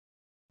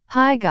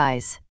Hi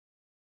guys.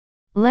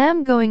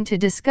 I'm going to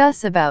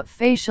discuss about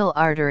facial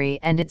artery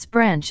and its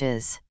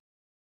branches.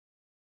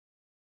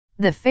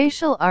 The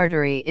facial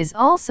artery is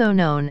also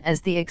known as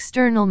the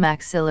external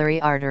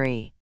maxillary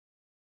artery.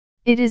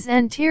 It is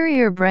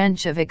anterior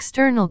branch of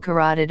external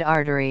carotid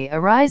artery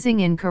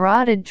arising in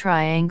carotid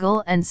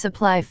triangle and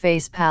supply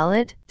face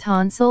palate,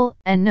 tonsil,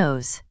 and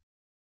nose.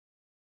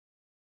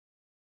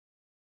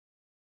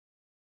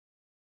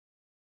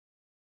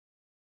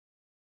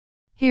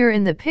 Here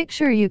in the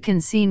picture you can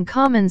see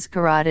commons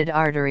carotid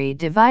artery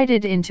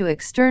divided into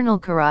external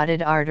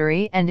carotid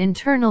artery and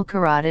internal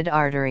carotid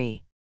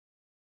artery.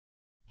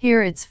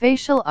 Here it's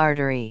facial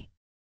artery.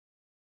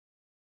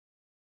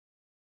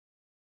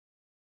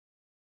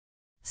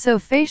 So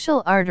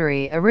facial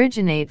artery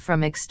originate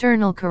from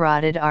external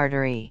carotid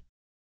artery.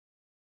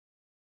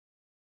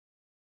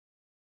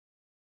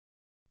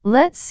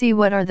 Let's see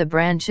what are the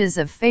branches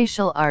of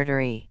facial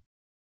artery.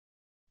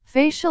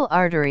 Facial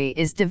artery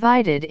is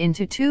divided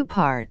into two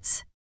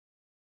parts: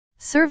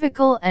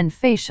 cervical and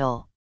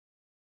facial.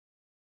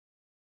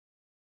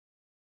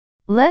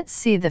 Let's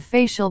see the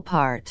facial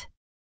part.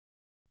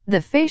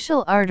 The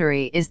facial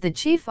artery is the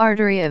chief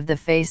artery of the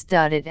face.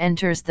 It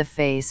enters the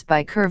face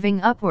by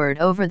curving upward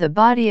over the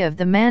body of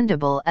the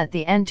mandible at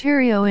the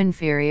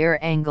anterior-inferior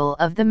angle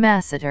of the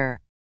masseter.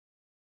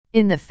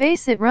 In the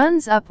face it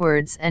runs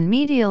upwards and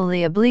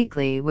medially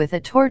obliquely with a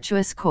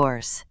tortuous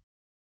course.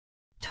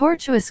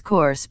 Tortuous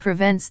course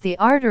prevents the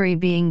artery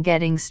being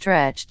getting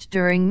stretched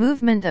during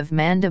movement of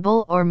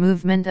mandible or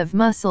movement of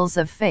muscles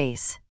of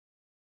face.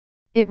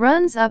 It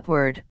runs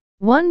upward,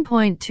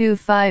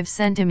 1.25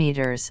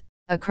 centimeters,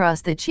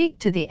 across the cheek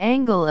to the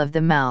angle of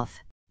the mouth,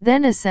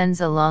 then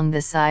ascends along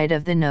the side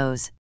of the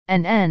nose,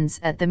 and ends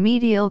at the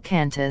medial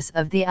canthus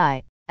of the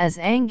eye, as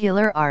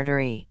angular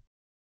artery.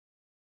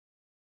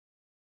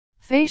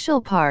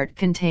 Facial part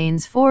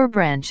contains four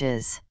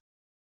branches: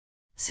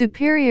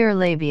 superior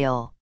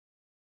labial,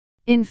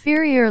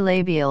 inferior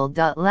labial.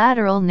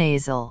 Lateral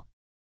nasal,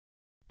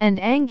 and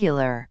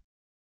angular.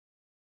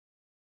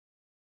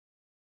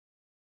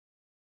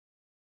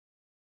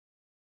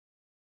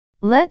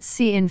 Let's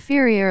see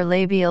inferior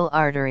labial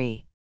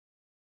artery.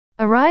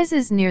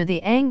 Arises near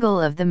the angle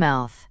of the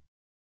mouth.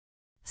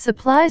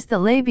 Supplies the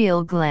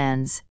labial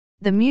glands,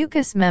 the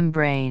mucous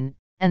membrane,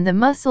 and the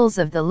muscles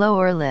of the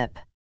lower lip.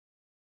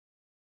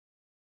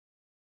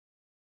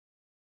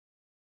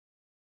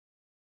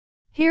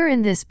 Here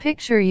in this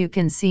picture you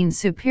can see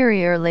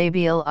superior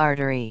labial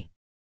artery.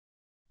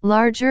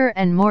 Larger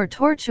and more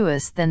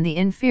tortuous than the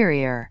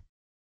inferior.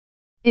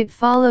 It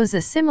follows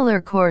a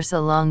similar course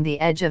along the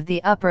edge of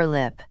the upper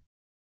lip.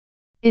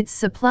 It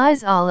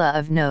supplies ala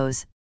of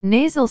nose,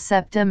 nasal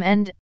septum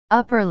and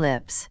upper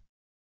lips.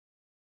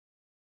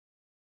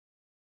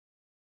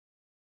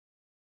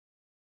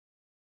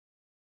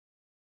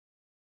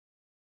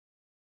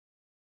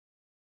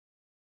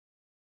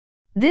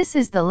 This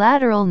is the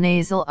lateral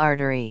nasal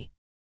artery.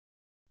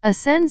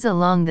 Ascends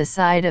along the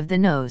side of the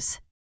nose.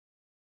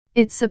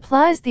 It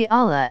supplies the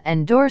ala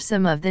and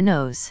dorsum of the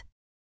nose.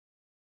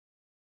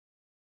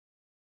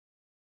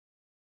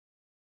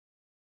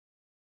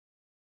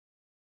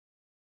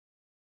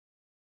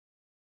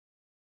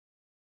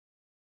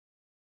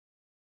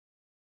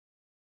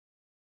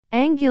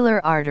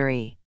 Angular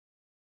artery.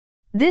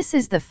 This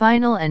is the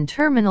final and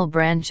terminal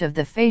branch of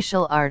the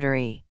facial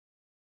artery.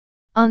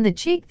 On the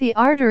cheek the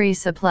artery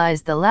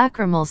supplies the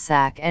lacrimal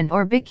sac and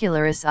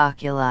orbicularis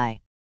oculi.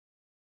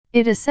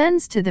 It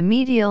ascends to the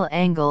medial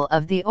angle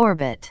of the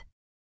orbit.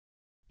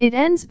 It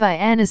ends by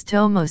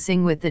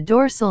anastomosing with the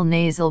dorsal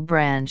nasal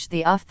branch,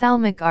 the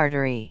ophthalmic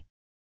artery.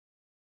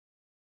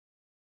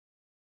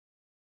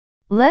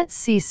 Let's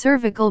see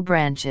cervical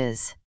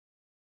branches.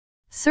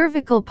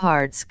 Cervical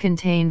parts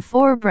contain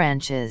four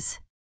branches: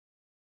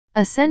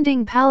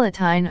 ascending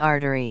palatine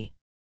artery,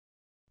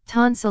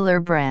 tonsillar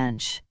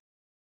branch,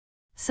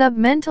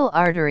 submental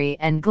artery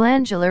and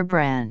glandular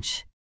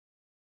branch.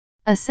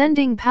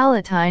 Ascending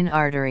palatine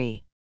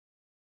artery.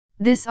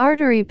 This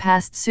artery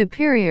passed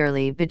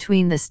superiorly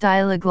between the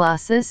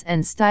styloglossus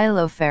and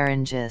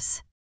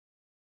stylopharyngeus.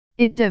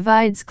 It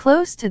divides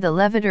close to the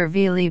levator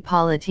veli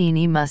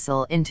palatini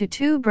muscle into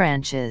two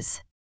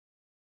branches.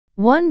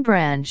 One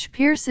branch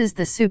pierces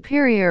the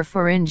superior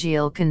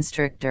pharyngeal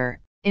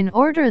constrictor, in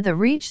order to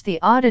reach the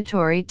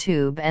auditory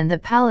tube and the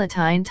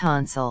palatine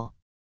tonsil.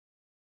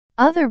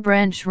 Other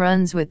branch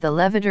runs with the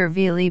levator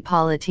veli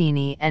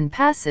palatini and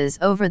passes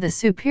over the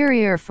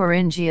superior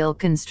pharyngeal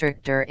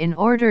constrictor in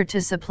order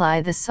to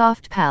supply the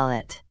soft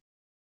palate.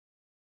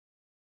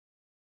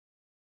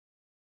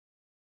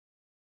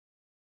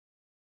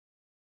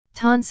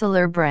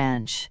 Tonsillar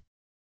branch.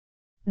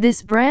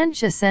 This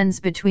branch ascends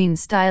between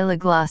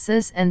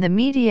styloglossus and the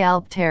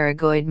medial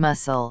pterygoid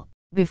muscle,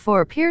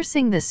 before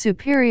piercing the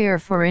superior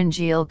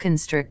pharyngeal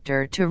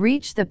constrictor to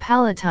reach the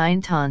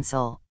palatine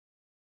tonsil.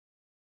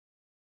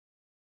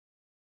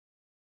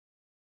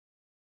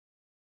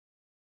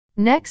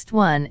 Next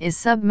one is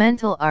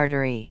submental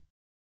artery.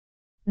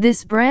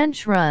 This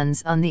branch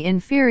runs on the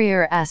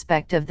inferior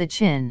aspect of the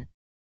chin.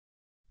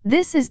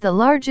 This is the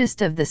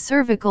largest of the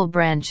cervical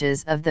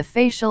branches of the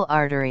facial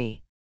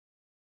artery.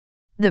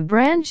 The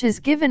branch is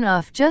given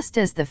off just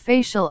as the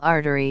facial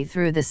artery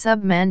through the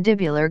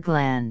submandibular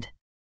gland.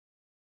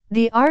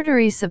 The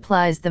artery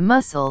supplies the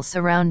muscle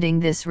surrounding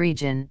this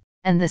region,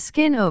 and the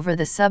skin over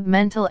the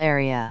submental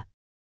area.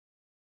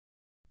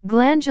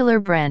 Glandular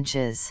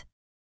branches.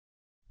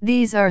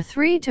 These are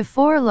 3 to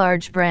 4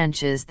 large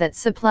branches that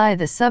supply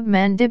the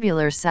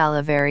submandibular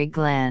salivary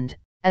gland,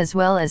 as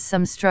well as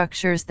some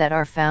structures that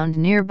are found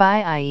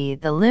nearby, i.e.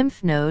 the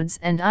lymph nodes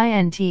and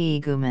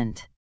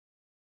integument.